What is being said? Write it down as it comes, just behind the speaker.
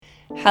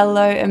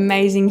Hello,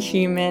 amazing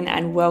human,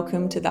 and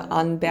welcome to the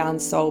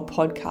Unbound Soul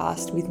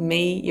podcast with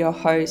me, your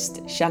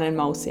host, Shannon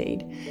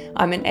Mulseed.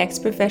 I'm an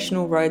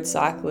ex-professional road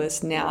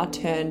cyclist, now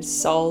turned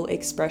soul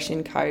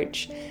expression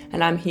coach,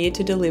 and I'm here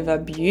to deliver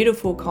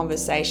beautiful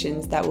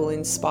conversations that will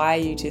inspire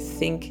you to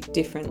think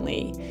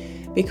differently.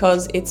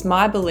 Because it's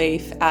my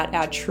belief at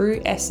our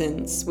true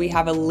essence, we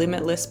have a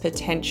limitless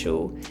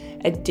potential,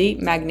 a deep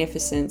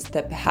magnificence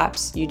that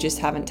perhaps you just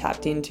haven't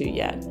tapped into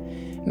yet.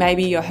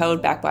 Maybe you're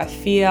held back by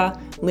fear,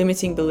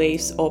 limiting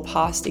beliefs, or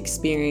past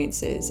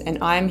experiences,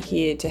 and I'm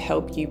here to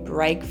help you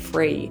break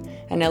free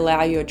and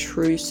allow your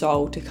true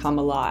soul to come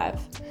alive.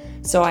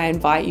 So I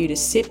invite you to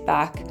sit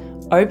back,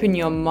 open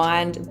your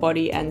mind,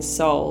 body, and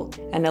soul,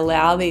 and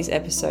allow these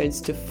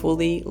episodes to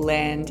fully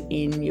land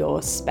in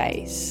your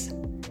space.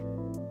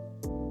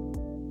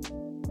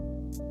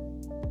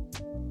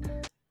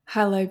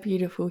 Hello,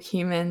 beautiful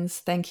humans.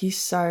 Thank you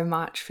so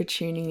much for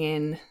tuning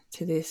in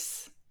to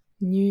this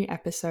new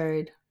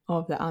episode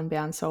of the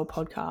Unbound Soul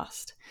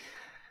podcast.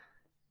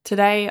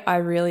 Today, I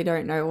really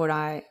don't know what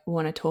I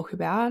want to talk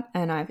about,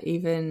 and I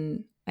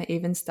even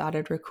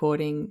started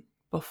recording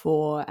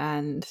before,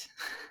 and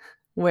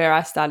where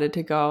I started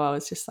to go, I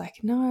was just like,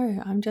 no,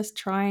 I'm just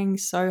trying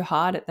so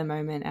hard at the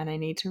moment, and I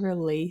need to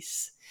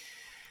release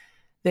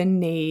the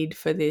need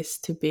for this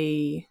to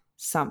be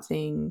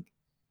something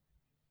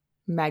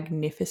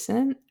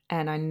magnificent.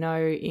 And I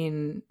know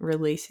in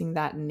releasing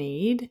that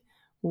need,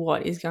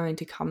 what is going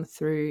to come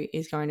through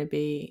is going to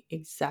be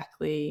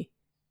exactly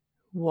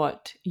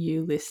what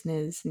you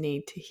listeners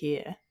need to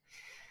hear.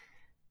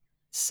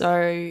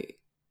 So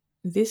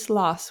this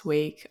last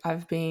week,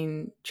 I've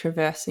been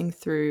traversing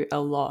through a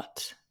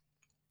lot.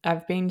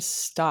 I've been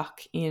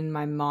stuck in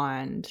my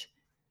mind.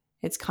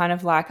 It's kind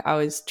of like I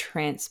was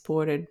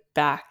transported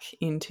back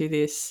into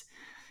this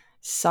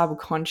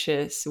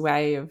subconscious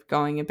way of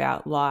going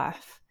about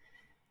life.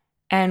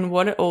 And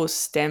what it all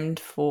stemmed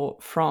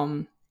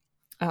from,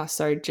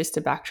 so just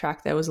to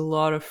backtrack, there was a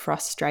lot of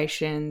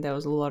frustration, there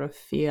was a lot of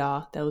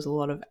fear, there was a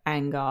lot of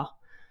anger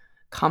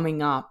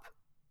coming up,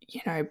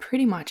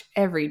 pretty much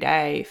every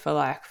day for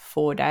like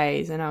 4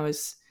 days. And I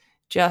was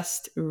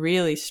just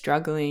really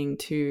struggling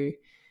to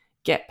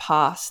get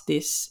past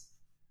this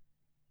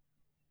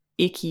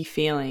icky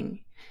feeling.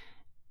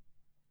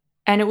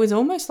 And it was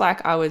almost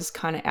like I was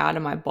kind of out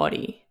of my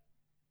body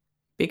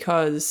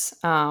because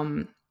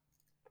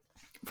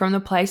from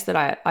the place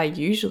that I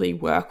usually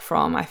work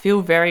from, I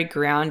feel very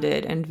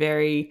grounded and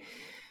very,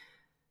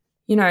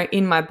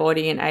 in my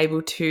body and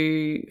able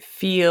to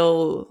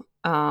feel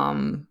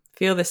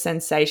the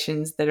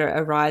sensations that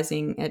are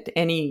arising at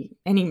any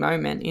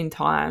moment in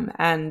time.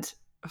 And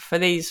for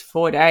these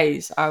 4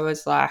 days, I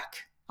was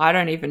like, I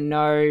don't even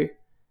know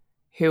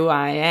who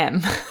I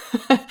am.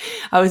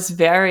 I was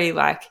very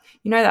like,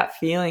 that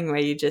feeling where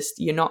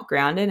you're not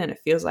grounded and it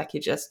feels like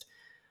you're just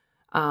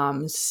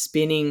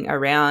spinning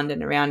around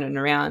and around and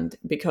around,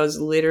 because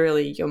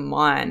literally your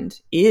mind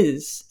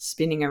is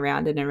spinning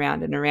around and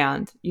around and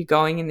around. You're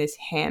going in this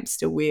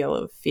hamster wheel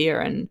of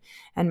fear and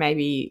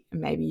maybe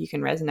you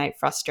can resonate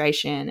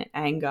frustration and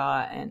anger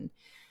and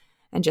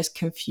just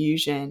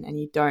confusion, and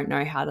you don't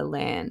know how to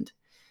land.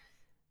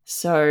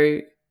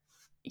 So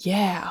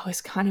yeah, I was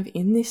kind of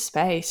in this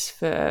space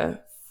for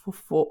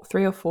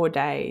 3 or 4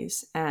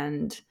 days,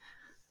 and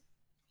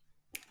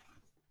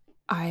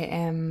I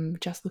am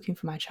just looking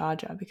for my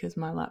charger because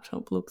my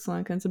laptop looks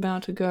like it's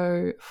about to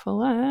go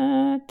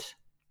flat.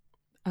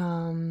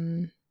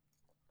 That's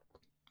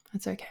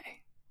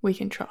okay. We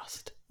can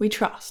trust. We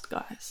trust,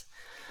 guys.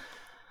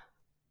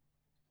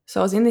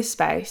 So I was in this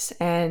space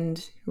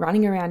and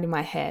running around in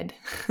my head.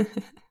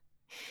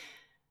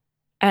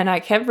 And I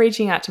kept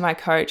reaching out to my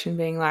coach and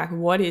being like,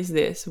 what is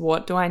this?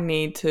 What do I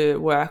need to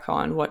work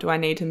on? What do I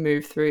need to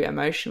move through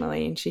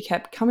emotionally? And she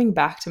kept coming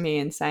back to me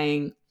and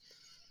saying,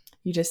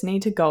 you just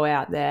need to go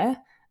out there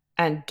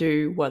and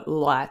do what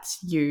lights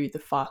you the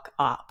fuck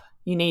up.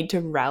 You need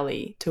to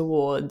rally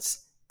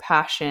towards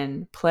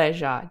passion,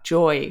 pleasure,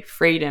 joy,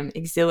 freedom,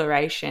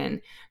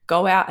 exhilaration.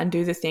 Go out and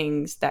do the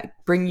things that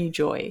bring you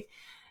joy.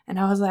 And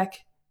I was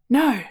like,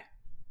 no,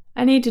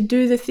 I need to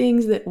do the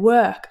things that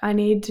work. I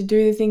need to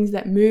do the things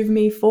that move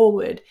me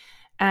forward.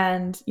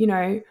 And,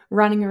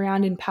 running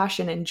around in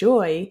passion and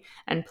joy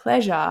and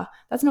pleasure,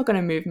 that's not going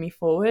to move me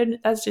forward.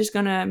 That's just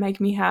going to make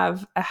me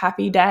have a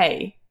happy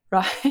day.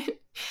 Right?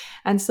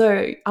 And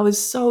so I was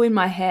so in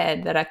my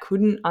head that I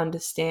couldn't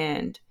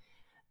understand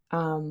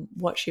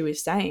what she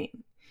was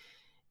saying.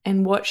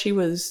 And what she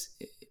was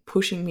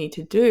pushing me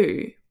to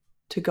do,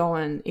 to go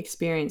and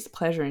experience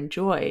pleasure and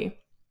joy,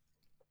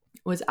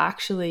 was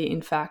actually,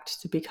 in fact,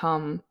 to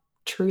become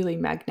truly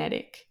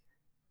magnetic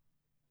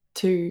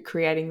to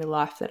creating the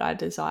life that I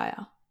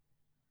desire.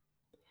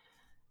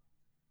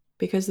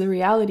 Because the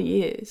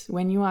reality is,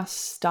 when you are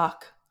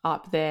stuck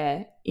up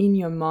there in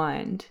your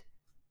mind,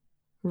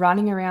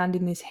 running around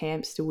in this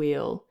hamster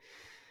wheel,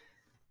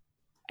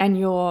 and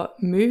you're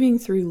moving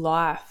through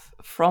life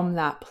from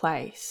that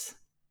place,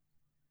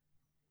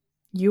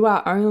 you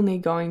are only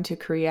going to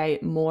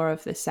create more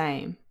of the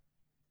same.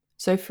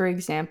 So, for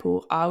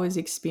example, I was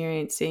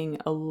experiencing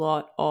a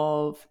lot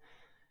of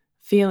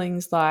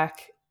feelings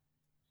like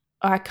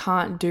I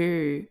can't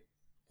do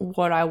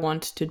what I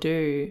want to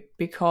do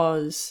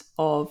because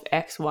of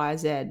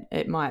XYZ.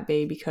 It might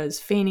be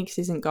because Phoenix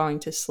isn't going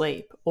to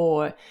sleep,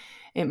 or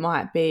it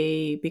might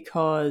be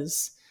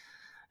because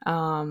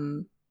I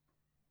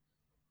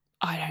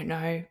don't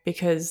know,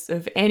 because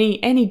of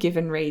any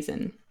given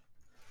reason.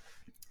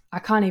 I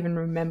can't even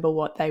remember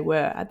what they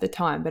were at the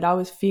time, but I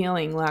was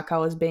feeling like I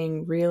was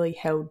being really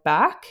held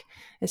back,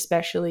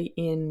 especially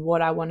in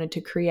what I wanted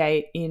to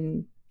create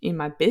in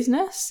my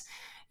business.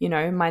 You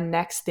know, my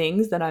next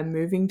things that I'm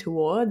moving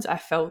towards, I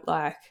felt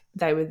like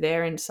they were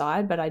there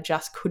inside, but I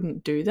just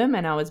couldn't do them,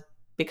 and I was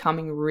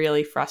becoming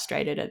really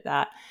frustrated at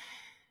that.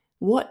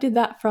 What did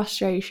that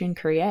frustration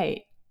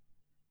create?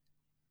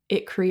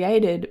 It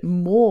created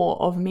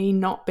more of me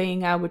not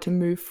being able to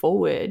move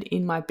forward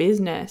in my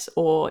business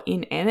or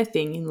in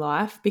anything in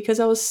life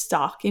because I was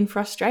stuck in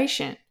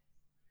frustration.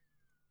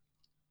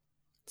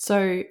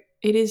 So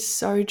it is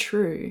so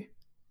true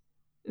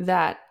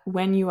that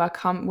when you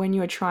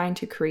are trying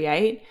to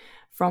create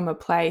from a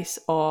place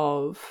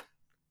of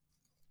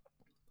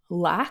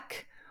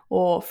lack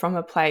or from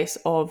a place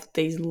of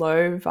these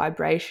low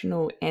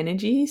vibrational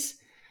energies,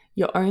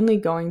 you're only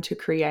going to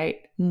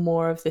create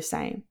more of the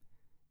same.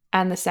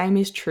 And the same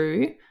is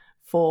true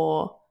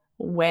for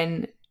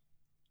when,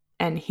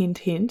 and hint,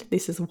 hint,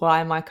 this is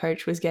why my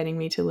coach was getting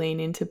me to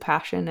lean into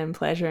passion and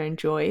pleasure and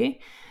joy.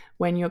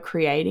 When you're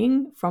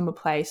creating from a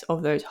place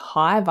of those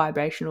high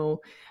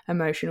vibrational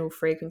emotional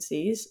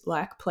frequencies,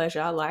 like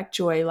pleasure, like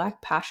joy, like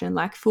passion,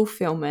 like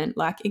fulfillment,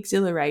 like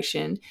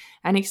exhilaration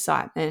and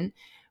excitement,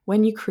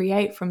 when you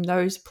create from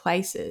those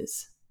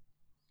places,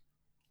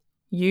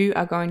 you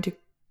are going to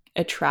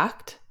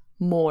attract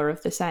more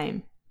of the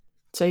same.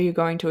 So you're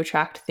going to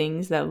attract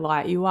things that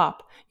light you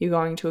up. You're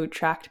going to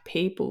attract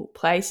people,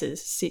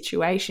 places,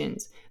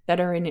 situations that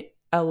are in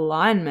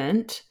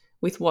alignment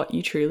with what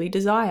you truly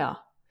desire.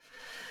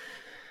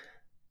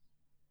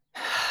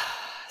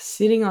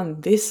 Sitting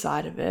on this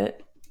side of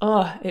it,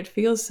 it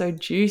feels so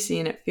juicy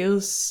and it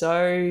feels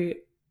so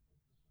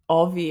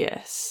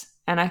obvious.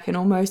 And I can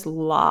almost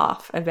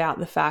laugh about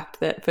the fact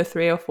that for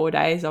 3 or 4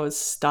 days I was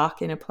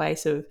stuck in a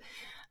place of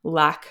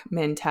lack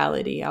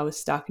mentality. I was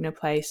stuck in a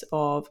place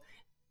of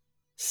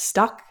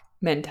stuck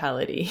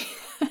mentality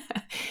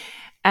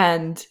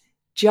and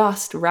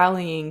just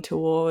rallying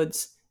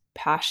towards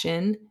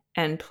passion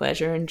and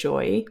pleasure and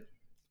joy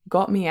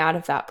got me out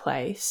of that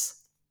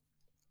place.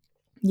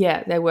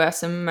 Yeah, there were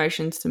some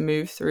emotions to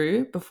move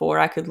through before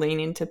I could lean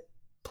into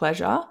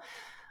pleasure.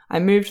 I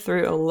moved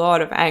through a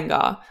lot of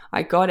anger.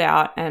 I got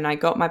out and I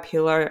got my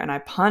pillow and I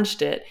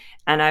punched it,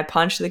 and I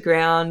punched the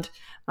ground,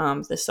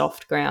 the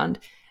soft ground,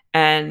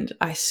 and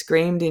I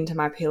screamed into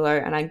my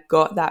pillow and I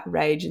got that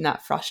rage and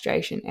that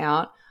frustration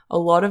out. A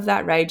lot of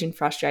that rage and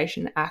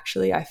frustration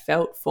actually I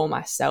felt for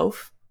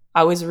myself.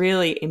 I was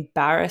really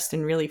embarrassed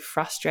and really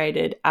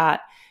frustrated at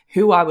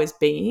who I was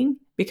being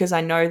because I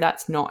know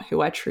that's not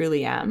who I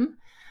truly am.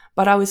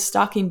 But I was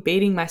stuck in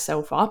beating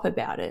myself up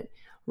about it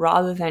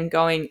rather than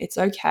going, it's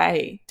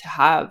okay to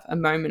have a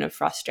moment of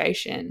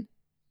frustration,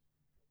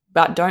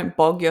 but don't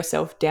bog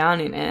yourself down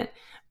in it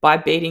by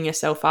beating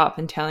yourself up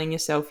and telling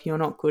yourself you're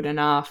not good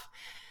enough.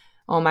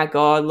 Oh my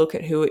God, look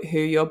at who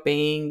you're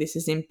being. This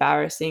is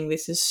embarrassing.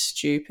 This is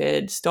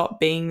stupid. Stop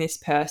being this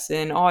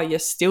person. Oh, you're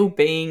still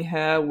being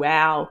her.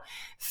 Wow.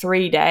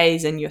 3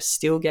 days and you're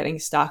still getting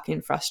stuck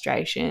in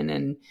frustration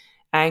and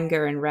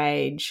anger and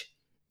rage.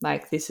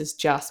 Like, this is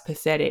just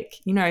pathetic.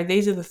 You know,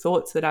 these are the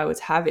thoughts that I was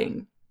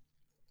having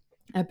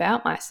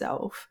about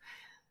myself.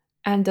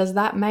 And does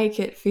that make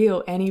it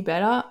feel any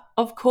better?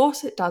 Of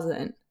course it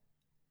doesn't.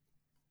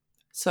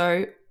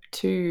 So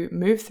to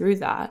move through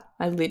that,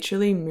 I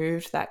literally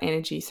moved that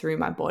energy through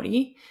my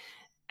body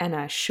and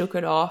I shook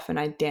it off and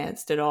I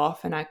danced it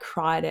off and I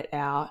cried it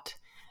out.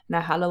 And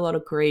I had a lot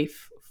of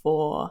grief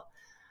for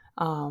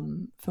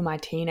my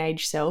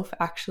teenage self,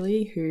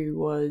 actually, who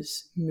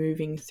was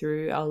moving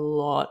through a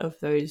lot of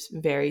those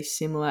very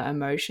similar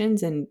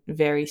emotions and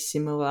very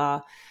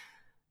similar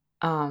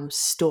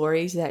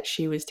stories that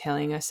she was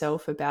telling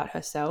herself about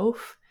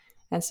herself.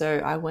 And so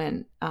I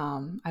went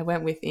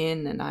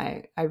within and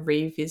I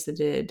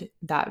revisited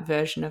that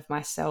version of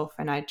myself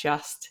and I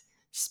just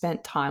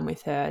spent time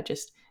with her,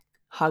 just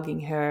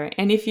hugging her.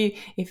 And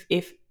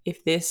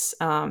if this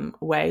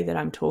way that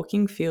I'm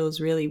talking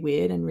feels really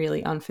weird and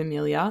really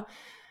unfamiliar,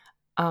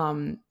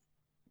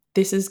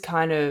 this is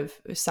kind of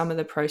some of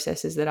the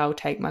processes that I'll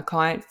take my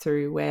client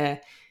through,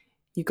 where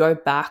you go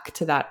back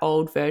to that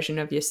old version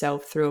of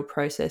yourself through a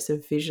process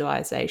of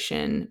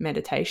visualization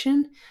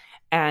meditation.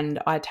 And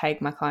I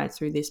take my clients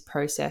through this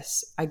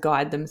process. I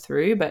guide them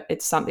through, but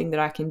it's something that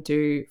I can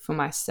do for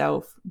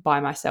myself by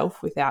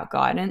myself without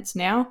guidance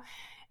now.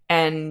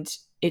 And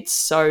it's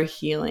so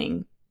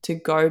healing to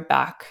go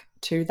back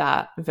to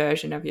that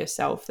version of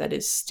yourself that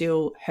is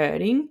still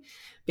hurting,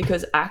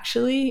 because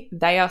actually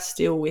they are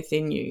still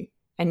within you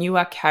and you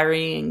are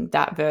carrying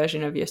that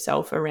version of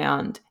yourself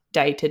around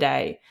day to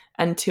day.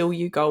 until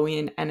you go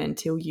in and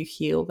until you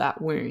heal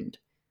that wound.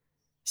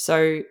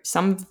 So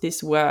some of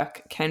this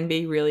work can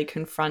be really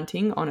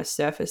confronting on a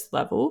surface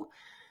level,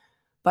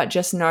 but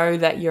just know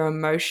that your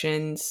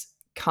emotions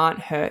can't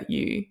hurt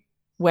you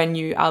when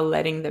you are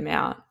letting them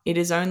out. It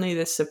is only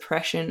the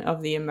suppression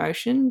of the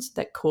emotions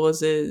that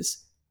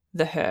causes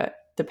the hurt,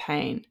 the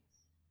pain,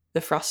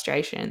 the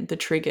frustration, the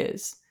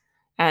triggers,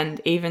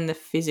 and even the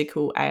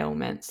physical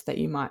ailments that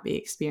you might be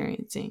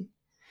experiencing.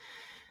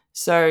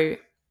 So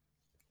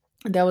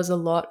there was a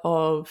lot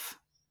of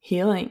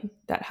healing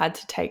that had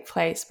to take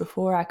place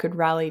before I could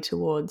rally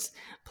towards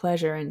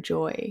pleasure and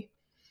joy.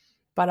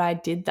 But I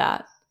did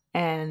that,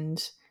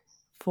 and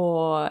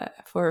for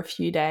a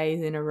few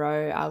days in a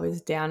row, I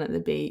was down at the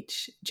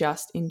beach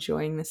just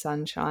enjoying the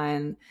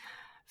sunshine.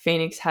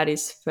 Phoenix had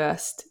his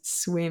first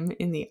swim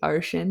in the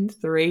ocean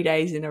 3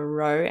 days in a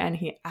row, and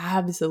he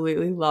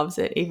absolutely loves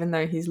it, even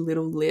though his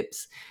little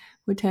lips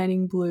were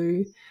turning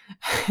blue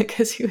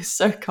because he was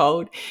so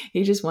cold.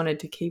 He just wanted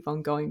to keep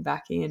on going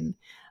back in.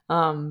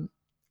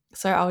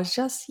 So I was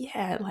just,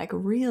 like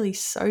really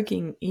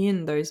soaking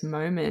in those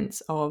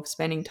moments of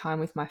spending time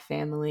with my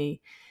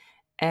family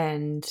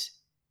and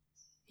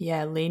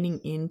leaning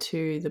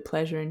into the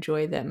pleasure and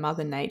joy that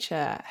Mother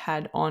Nature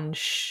had on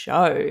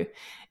show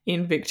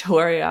in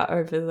Victoria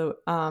over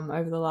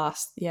the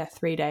last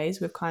 3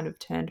 days. We've kind of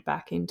turned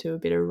back into a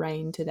bit of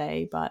rain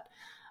today, but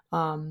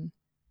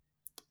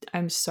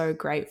I'm so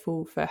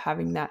grateful for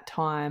having that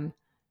time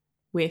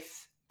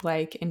with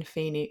Blake and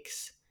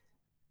Phoenix,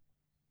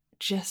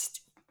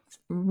 just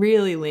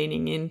really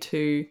leaning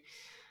into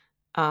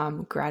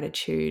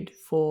gratitude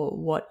for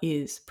what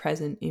is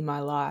present in my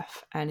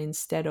life, and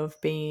instead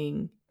of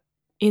being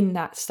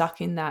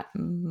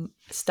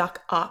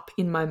stuck up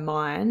in my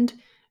mind,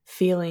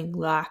 feeling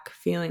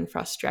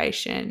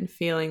frustration,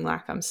 feeling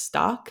like I'm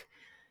stuck,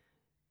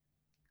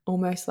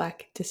 almost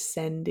like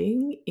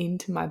descending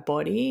into my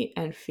body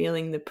and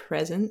feeling the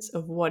presence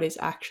of what is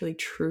actually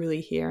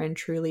truly here and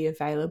truly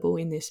available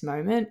in this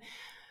moment,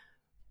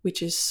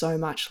 which is so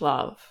much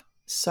love,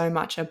 so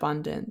much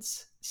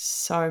abundance,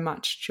 so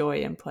much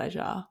joy and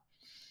pleasure.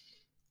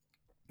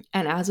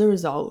 And as a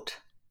result,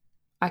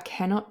 I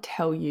cannot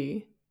tell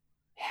you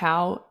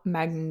how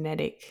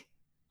magnetic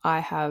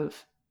I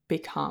have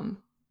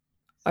become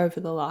over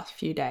the last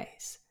few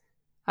days.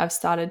 I've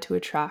started to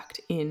attract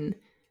in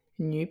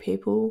new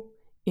people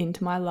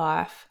into my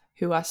life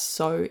who are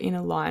so in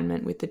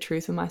alignment with the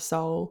truth of my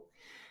soul.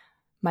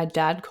 My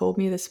dad called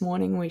me this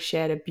morning. We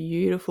shared a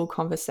beautiful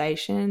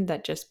conversation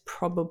that just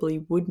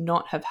probably would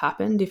not have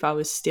happened if I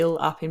was still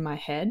up in my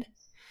head.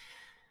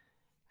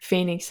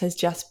 Phoenix has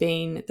just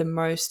been the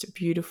most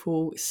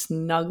beautiful,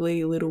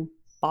 snuggly little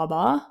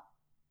bubba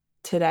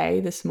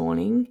this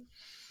morning.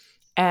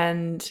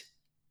 And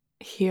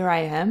here I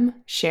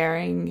am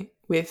sharing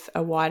with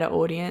a wider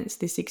audience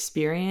this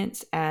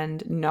experience,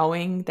 and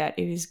knowing that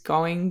it is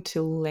going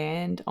to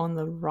land in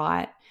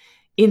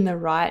the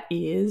right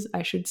ears,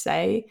 I should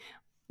say,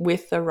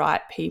 with the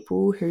right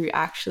people who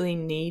actually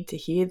need to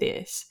hear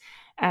this.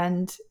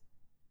 And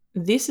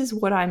this is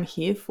what I'm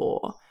here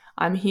for.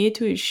 I'm here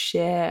to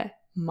share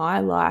my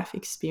life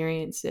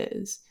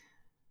experiences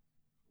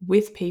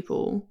with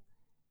people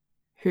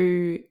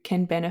who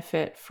can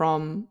benefit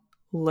from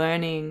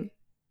learning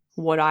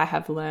what I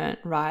have learned,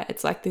 right?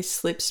 It's like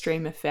this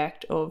slipstream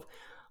effect of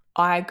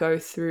I go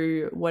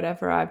through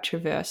whatever I've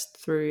traversed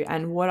through,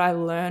 and what I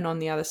learn on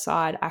the other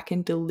side, I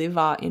can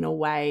deliver in a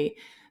way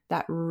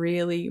that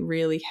really,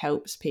 really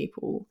helps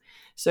people.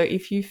 So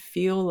if you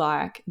feel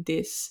like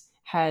this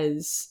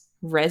has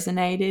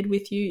resonated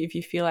with you, if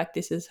you feel like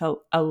this is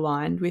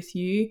aligned with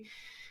you,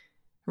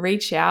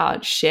 reach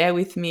out, share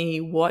with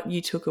me what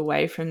you took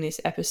away from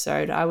this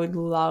episode. I would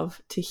love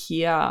to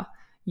hear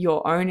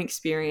your own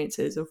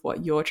experiences of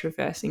what you're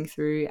traversing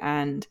through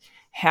and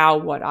how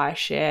what I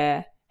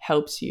share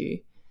helps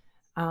you.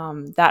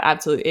 That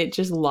absolutely, it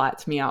just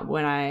lights me up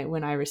when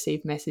I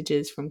receive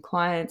messages from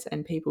clients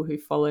and people who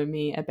follow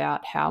me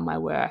about how my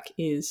work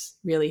is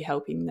really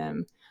helping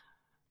them.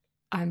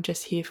 I'm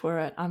just here for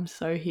it. I'm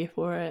so here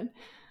for it.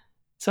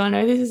 So I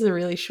know this is a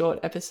really short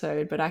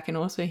episode, but I can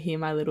also hear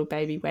my little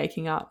baby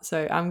waking up.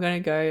 So I'm going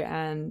to go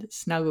and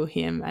snuggle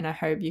him, and I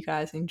hope you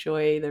guys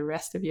enjoy the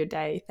rest of your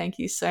day. Thank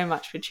you so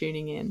much for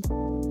tuning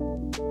in.